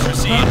 Orders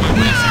received. On my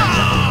way, sir.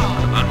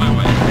 On my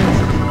way.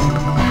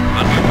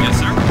 On my way. Yes,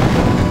 sir.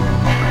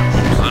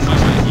 On my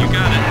way. You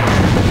got it.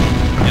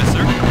 Yes,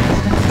 sir.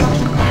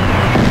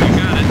 You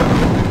got it.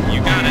 You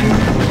got it.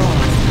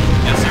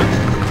 Yes, sir.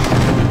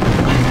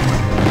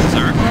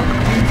 Sir.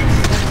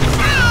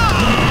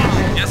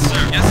 Yes,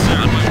 sir. Yes, sir.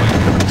 On my way.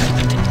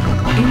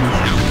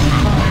 No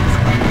problem.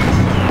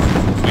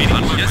 Waiting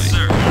on my yes,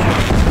 sir.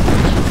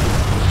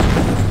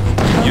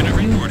 Unit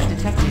reporting.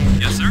 Detected.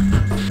 Yes, sir.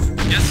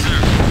 Yes, sir.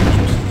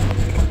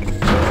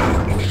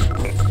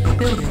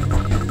 Building.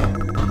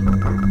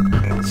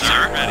 Sir,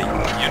 ready.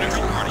 Unit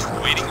reporting.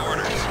 Waiting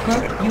orders.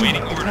 Cloak unit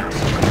Waiting orders.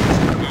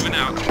 detected. Moving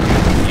out.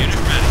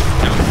 Unit ready.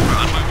 No,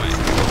 on my way.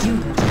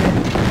 Unit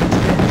ready.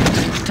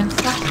 Ready.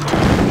 Construction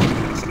complete.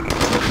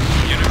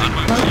 Unit on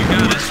my way. You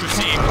got it.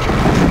 Received.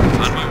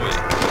 On my way.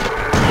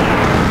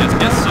 Yes,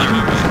 yes, sir. On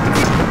my way.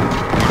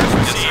 Orders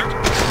received.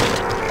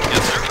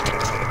 Yes, sir.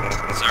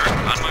 Sir,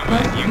 on my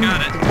way. You got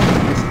it.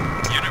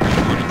 Unit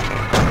reporting.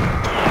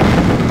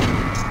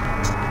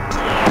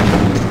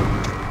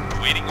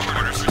 Waiting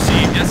orders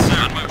received. Yes, sir.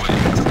 On my way.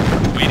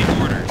 Waiting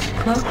orders.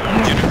 Cloak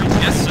Unit unit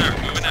yes, sir.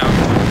 Moving out.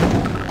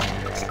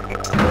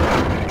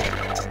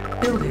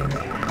 building.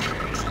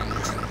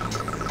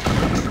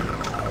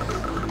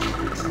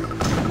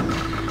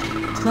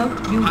 Cloak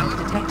unit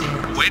detected.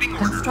 Awaiting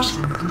orders.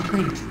 Construction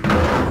complete.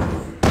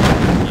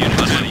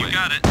 Unit ready. You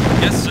got it.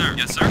 Yes, sir.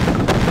 Yes, sir.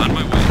 On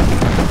my way.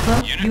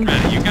 Cloak Unit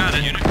ready. You got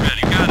it. Unit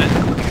ready. You got it.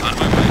 On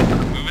my way.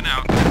 Moving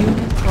out.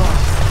 Unit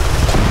lost.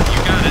 You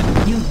got it.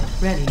 Unit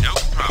ready. Nope.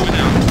 Moving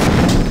out.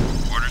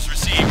 Orders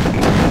received.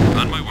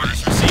 On my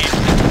orders received.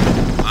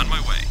 On my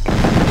way.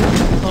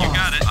 You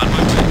got it. On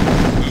my way.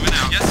 Moving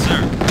out. Yes, sir.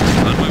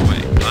 On my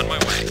way. On my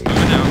way.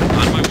 Moving out.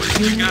 On my way.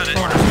 You got it.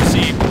 Orders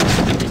received.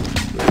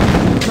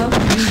 Cloak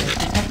unit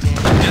detected.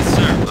 Yes,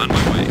 sir. On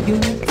my way.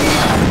 Unit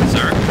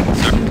Sir.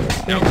 Sir.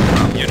 No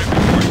problem. Unit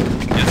report.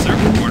 Yes, sir.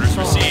 Orders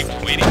received.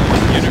 Waiting.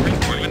 Unit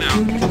report. Moving out.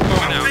 Moving out. No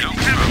problem.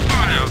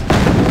 Moving out.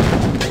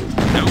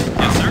 No.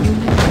 Yes, sir.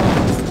 unit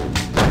lost.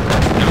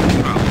 No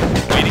problem.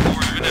 Waiting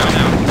order. Moving out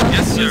now.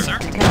 Yes, sir.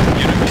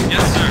 Unit.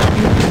 Yes, sir.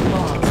 Unit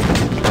lost.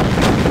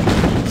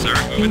 Sir.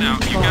 Moving out.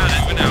 You got it.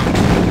 Moving out.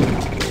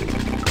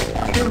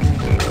 Building.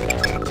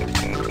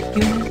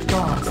 Unit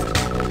lost.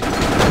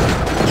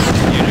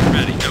 Unit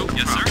ready. Nope.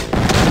 Yes, sir.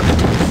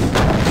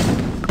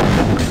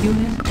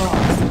 Unit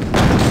lost.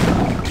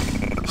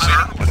 Sir.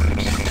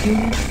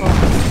 Unit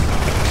lost.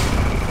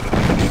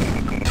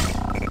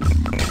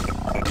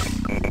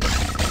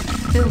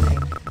 Building.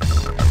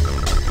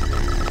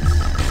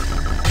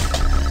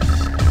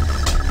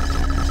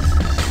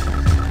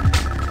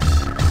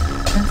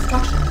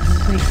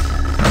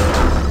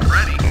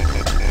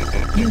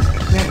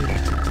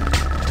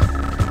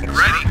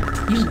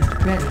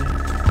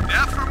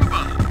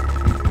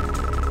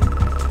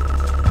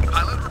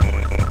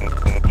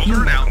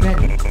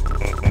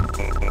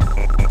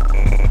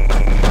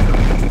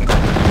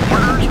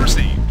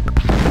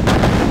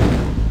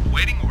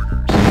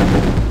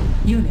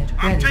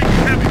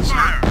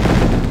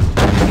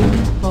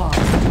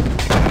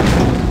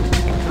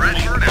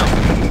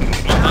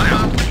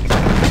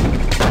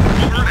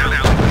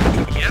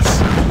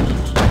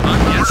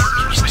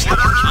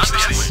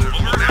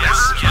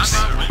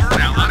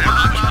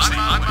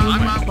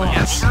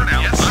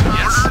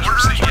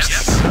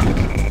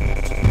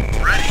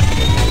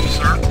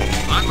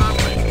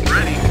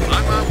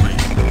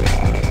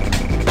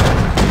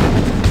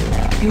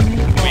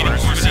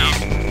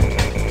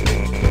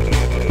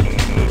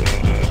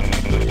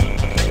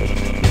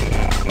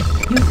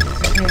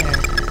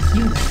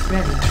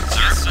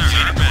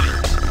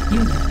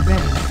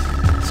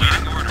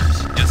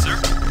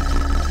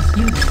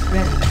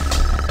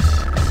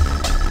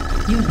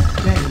 Unit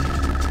ready.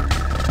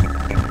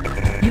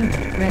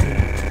 Unit ready.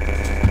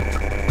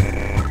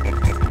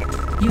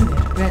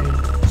 Unit ready.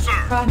 Sir.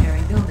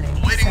 Primary building.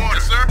 Waiting set. order,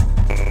 sir.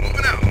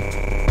 Moving out.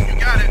 You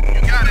got it.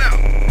 You got it.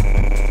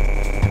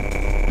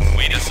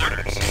 Waiting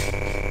orders.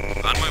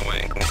 On my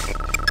way.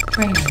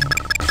 Training.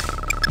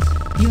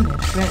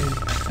 Unit ready.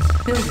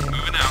 Building.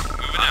 Moving out.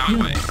 Moving out.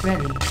 Unit Way.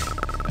 ready.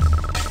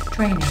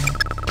 Training.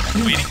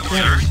 Unit Waiting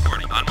order. ready.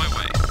 Reporting. On my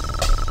way.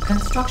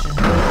 Construction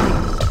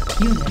complete.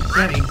 Unit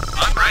Ready. ready.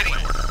 I'm ready.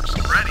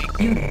 Ready.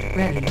 Unit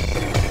ready.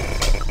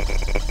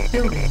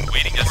 Building.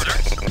 Waiting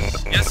orders.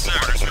 Yes, sir.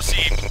 Orders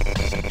received.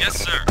 Yes,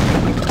 sir.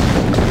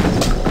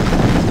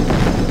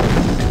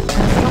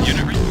 Construction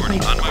Unit reporting.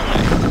 complete. On my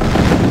way.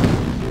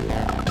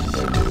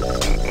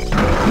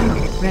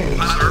 Unit ready.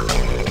 Sir.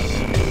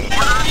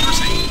 Orders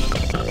received.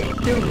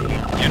 Building.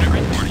 Unit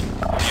reporting.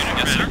 Unit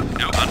yes, sir.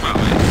 No, on my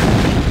way.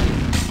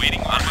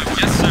 Waiting on my way.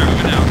 Yes, sir.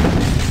 Moving out.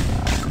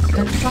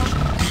 Construction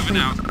complete. Moving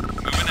out.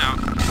 Moving out.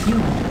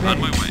 Unit On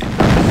ready. my way.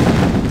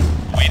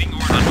 Waiting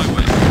order. On my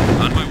way.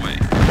 On my way.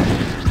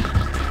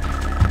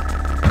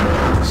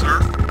 Sir.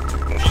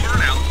 Over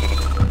and out.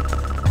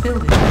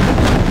 Building.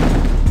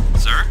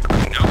 Sir?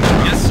 No.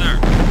 Yes, sir.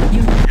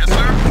 Unit Yes,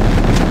 sir.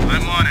 ready.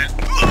 I'm on it.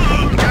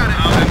 You got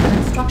it.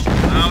 Construction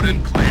Out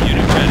and complete. clear.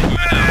 Unit ready.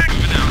 Moving out.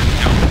 Moving out.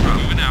 No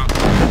problem. Moving out.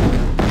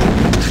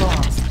 Unit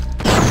lost.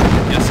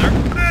 Yes, sir.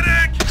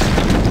 Medic.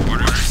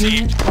 Orders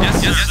received. Unit Yes,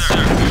 lost. yes,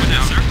 sir. Moving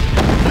out, sir.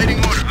 Waiting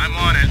order. I'm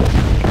on it.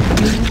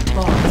 Unit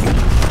lost.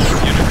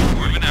 Unit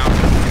moving out.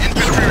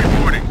 Infantry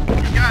reporting.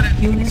 You got it.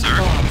 Unit Sir,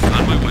 lost.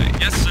 on my way.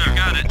 Yes, sir.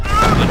 Got it.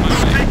 On my way.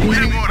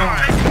 Waiting order.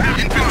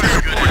 Infantry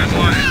reporting. I'm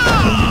on it.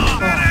 Unit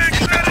lost.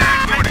 Infantry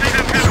reporting.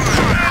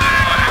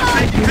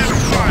 Heavy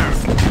fire.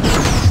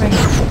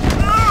 Training.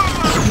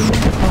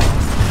 Unit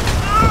lost.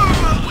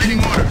 Waiting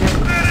order.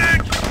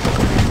 Medic.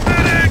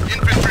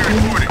 Infantry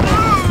reporting.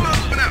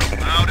 Moving out.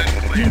 Out and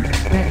clear. Unit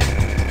ready.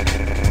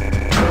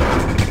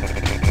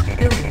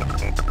 Building.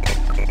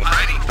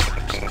 Ready.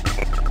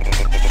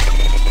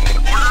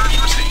 Orders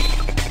received.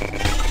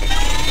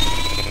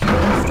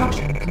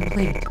 Construction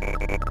complete.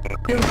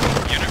 Building.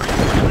 Unit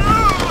reporting.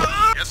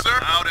 Yes, sir.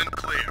 Out and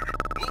clear.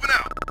 Moving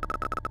out.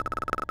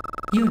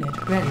 Unit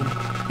ready.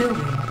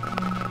 Building.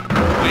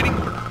 Waiting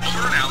order.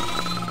 Sir and out.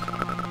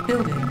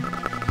 Building.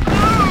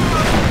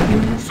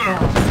 Unit Sir.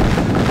 lost.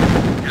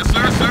 Yes,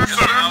 sir. Sir. Yes,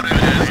 sir. Out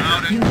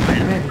and Unit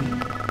clear. ready.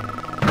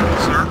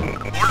 Sir.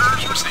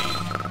 Orders received.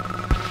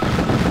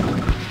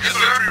 Yes,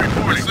 sir.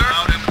 Reporting. Yes, sir.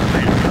 Out and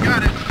clear. You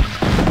got it.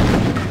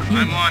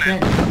 Unit I'm on it.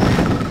 ready.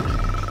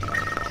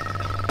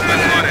 I'm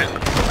on it.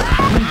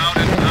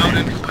 Unit Out ready.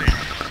 and clear.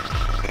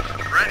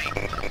 Ready.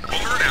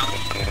 Over and out.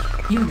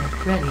 Unit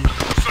ready.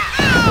 Sir.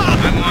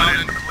 I'm on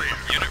it. Clear.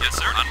 Unit, yes,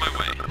 sir. On my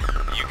way.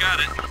 You got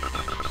it.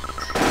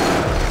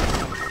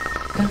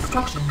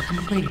 Construction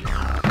complete.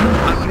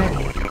 Unit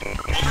ready.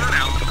 Over and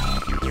out.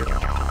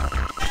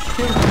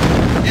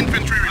 Building.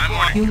 Infantry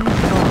reporting. Unit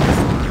lost.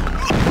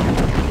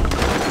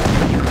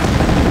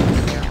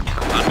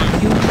 On my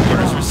way.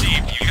 Orders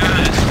received. You got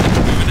it.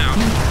 Moving out.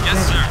 Yes,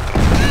 sir.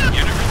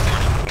 Unit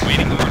reporting.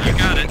 Waiting order. You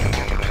got it.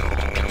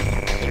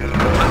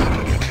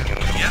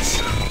 Yes,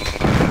 sir.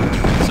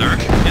 Sir?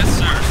 Yes,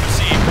 sir.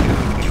 Received.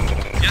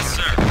 Yes,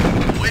 sir.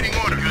 Waiting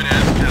order. Good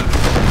as done.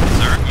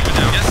 Sir, moving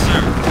out. Yes,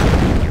 sir.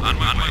 On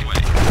my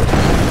way.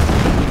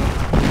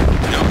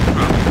 No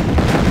problem.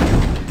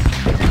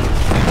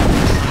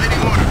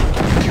 Waiting order.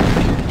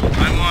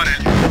 I'm on it.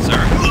 Sir,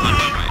 on my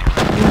way.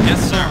 Unit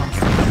Yes, sir. lost.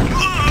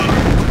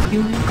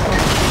 Unit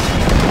lost.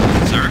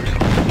 Sir?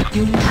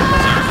 Unit Sir?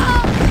 lost.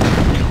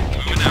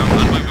 Moving out.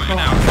 On my way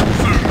now.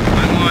 Sir.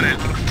 I'm on it.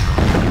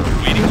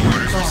 Waiting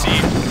orders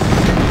received.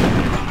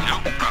 No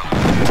problem.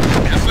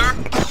 Yes, sir.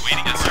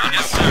 Waiting. Yes, sir.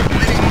 Yes, sir.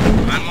 Waiting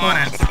order. I'm on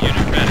it.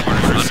 Unit ready.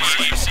 Orders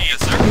received. Yes,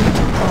 sir. Unit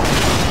lost.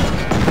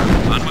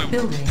 On my way.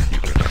 Building.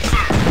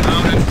 Sir.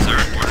 Out and Sir,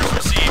 orders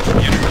received.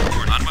 Unit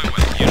report. On my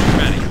way. Unit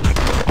ready.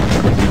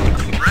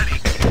 ready.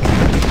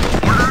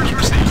 Orders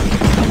received.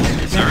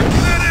 Sir,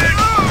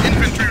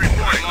 Infantry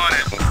reporting. On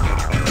it.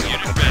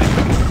 unit ready.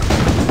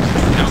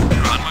 No,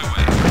 on my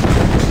way.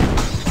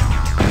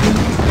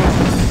 Unit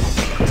lost.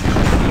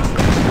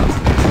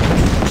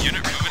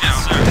 Unit moving out,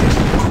 sir.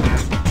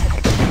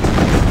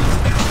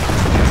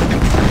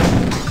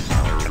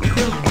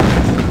 Building.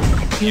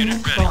 Unit Unit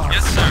ready. lost.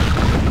 Yes, sir.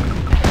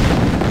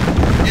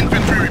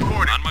 Infantry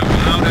reporting. On my way.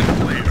 Out and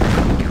clear.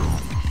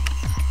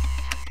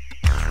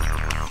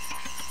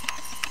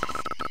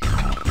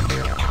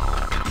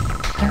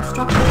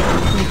 Construction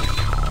complete.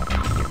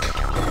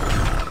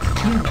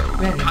 Unit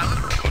ready.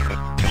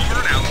 Over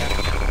and out.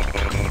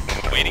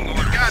 Waiting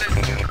orders. Got it.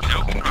 No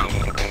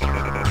problem.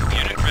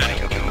 Unit ready.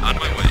 On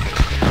my way.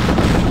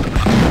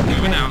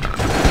 Moving out.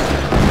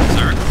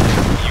 Sir,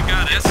 you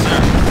got it. Yes, sir.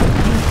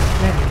 Unit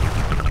ready.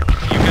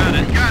 You got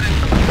it. Got it.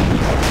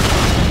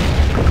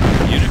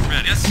 Unit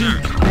ready. Yes, sir.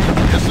 Unit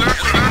ready. Yes, sir.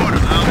 Waiting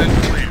order. Out and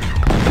clear.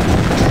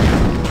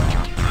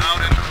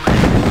 Out and clear.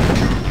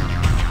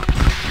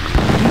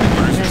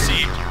 Orders Unit ready.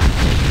 received.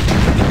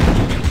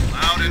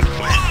 Out and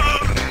clear.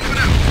 Moving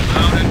out.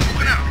 Out and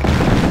moving out.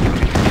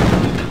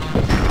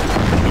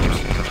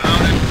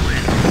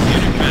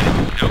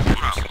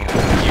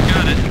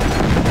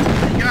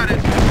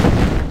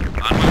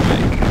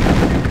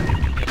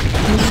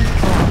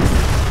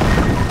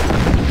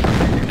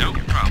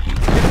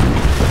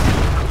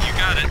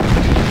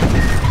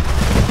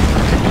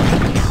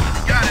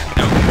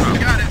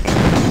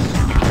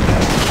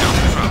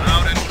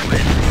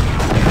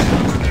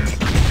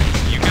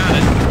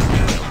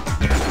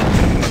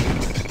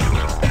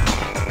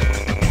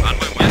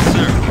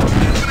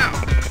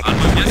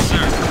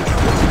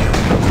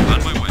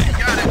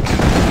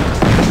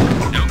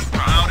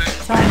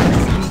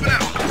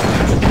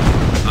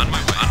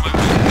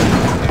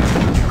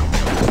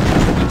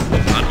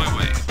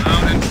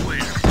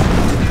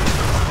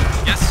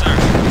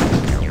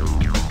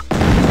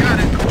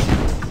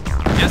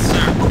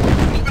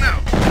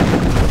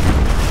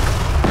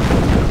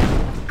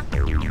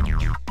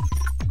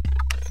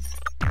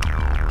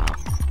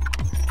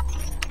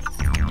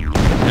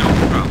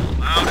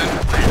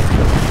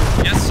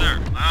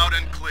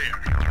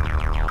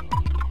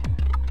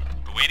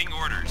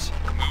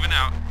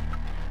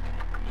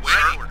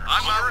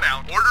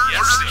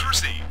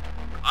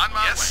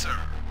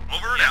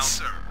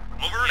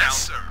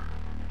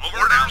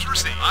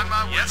 On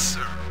my way. Yes,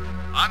 sir.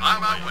 On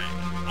my way.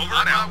 Over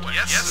and out.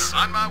 Yes, sir.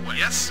 On my way.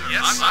 Yes, sir.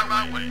 Yes, on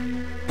my way.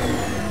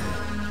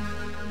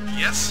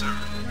 Yes, sir.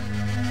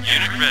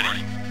 Unit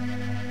ready.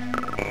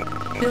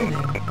 Building.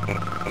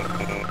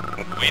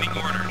 Waiting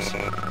orders.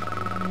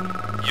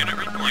 Unit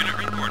reporting. Unit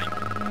reporting.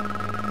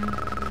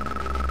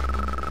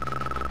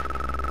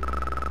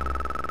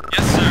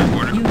 Yes, sir.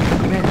 Order.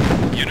 Unit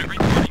ready. Unit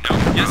reporting. No.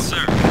 Yes,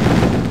 sir.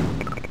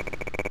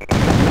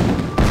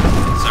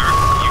 Sir,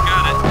 you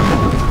got it.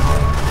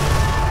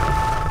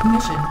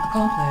 Mission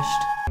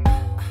accomplished.